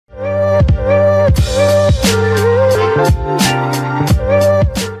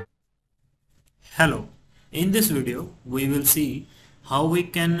this video, we will see how we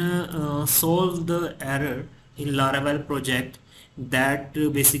can solve the error in Laravel project that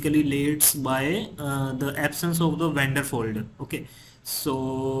basically leads by the absence of the vendor folder. Okay,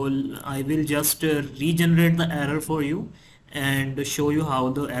 so I will just regenerate the error for you and show you how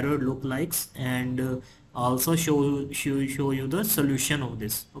the error look likes, and also show you the solution of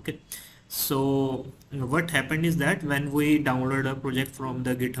this. Okay, so what happened is that when we download a project from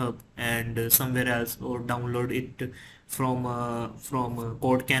the GitHub and somewhere else, or download it from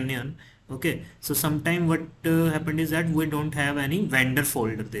Code Canyon, okay, so sometime what happened is that we don't have any vendor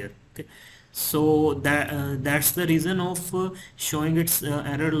folder there. Okay, so that's the reason of showing its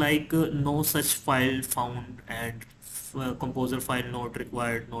error like no such file found, and composer file not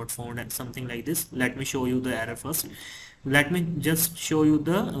required, not found, and something like this. Let me show you the error first. Let me just show you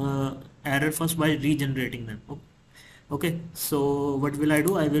the error first by regenerating them. Okay, so what will I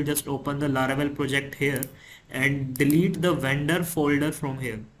do? I will just open the Laravel project here and delete the vendor folder from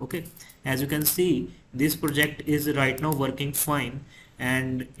here. Okay, as you can see, this project is right now working fine,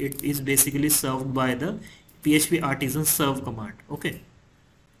 and it is basically served by the PHP artisan serve command. Okay,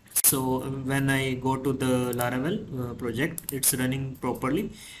 so when I go to the Laravel project, it's running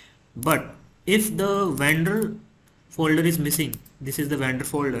properly. But if the vendor folder is missing, this is the vendor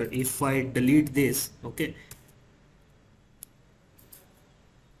folder, if I delete this, okay,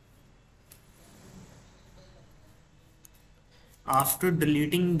 after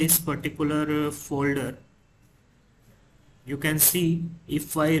deleting this particular folder, you can see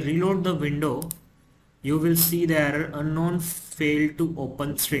if I reload the window, you will see the error unknown failed to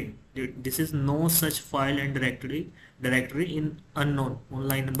open string. This is no such file and directory in unknown on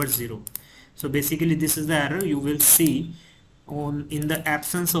line number 0. So basically this is the error you will see on in the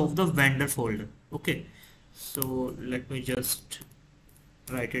absence of the vendor folder. Okay, so let me just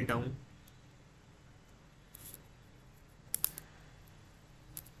write it down.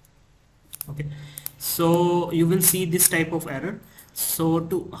 Okay, so you will see this type of error.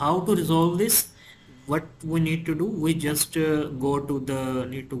 So how to resolve this, what we need to do, we just go to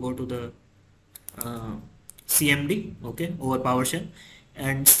the CMD, okay, over PowerShell,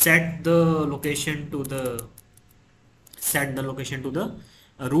 and set the location to the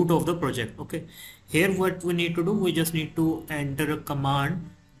root of the project. Okay, here what we need to do, we just need to enter a command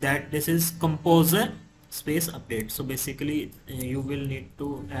that this is composer space update. So basically you will need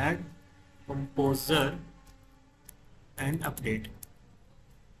to add composer and update,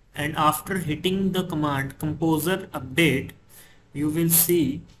 and after hitting the command composer update, you will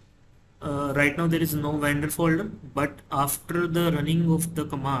see right now there is no vendor folder, but after the running of the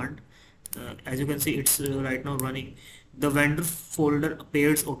command, as you can see, it's right now running, the vendor folder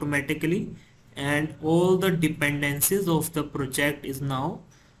appears automatically, and all the dependencies of the project is now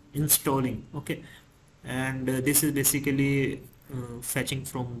installing. Okay, and this is basically fetching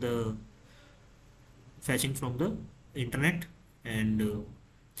from the internet, and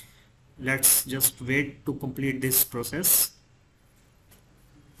let's just wait to complete this process.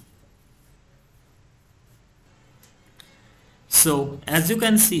 So as you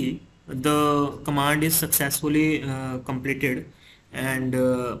can see, the command is successfully completed, and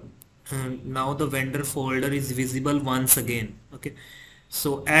now the vendor folder is visible once again. Okay,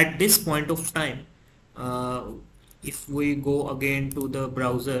 so at this point of time, if we go again to the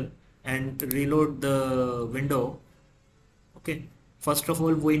browser and reload the window, okay, first of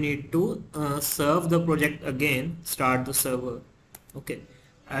all we need to serve the project again, start the server. Okay,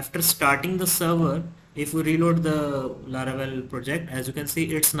 after starting the server, if we reload the Laravel project, as you can see,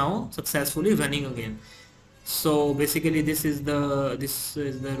 it's now successfully running again. So basically this is the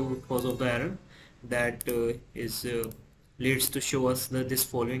root cause of the error that leads to show us this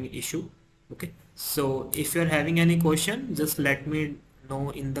following issue. Okay, so if you're having any question, just let me know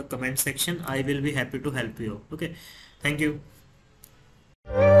in the comment section. I will be happy to help you. Okay, thank you.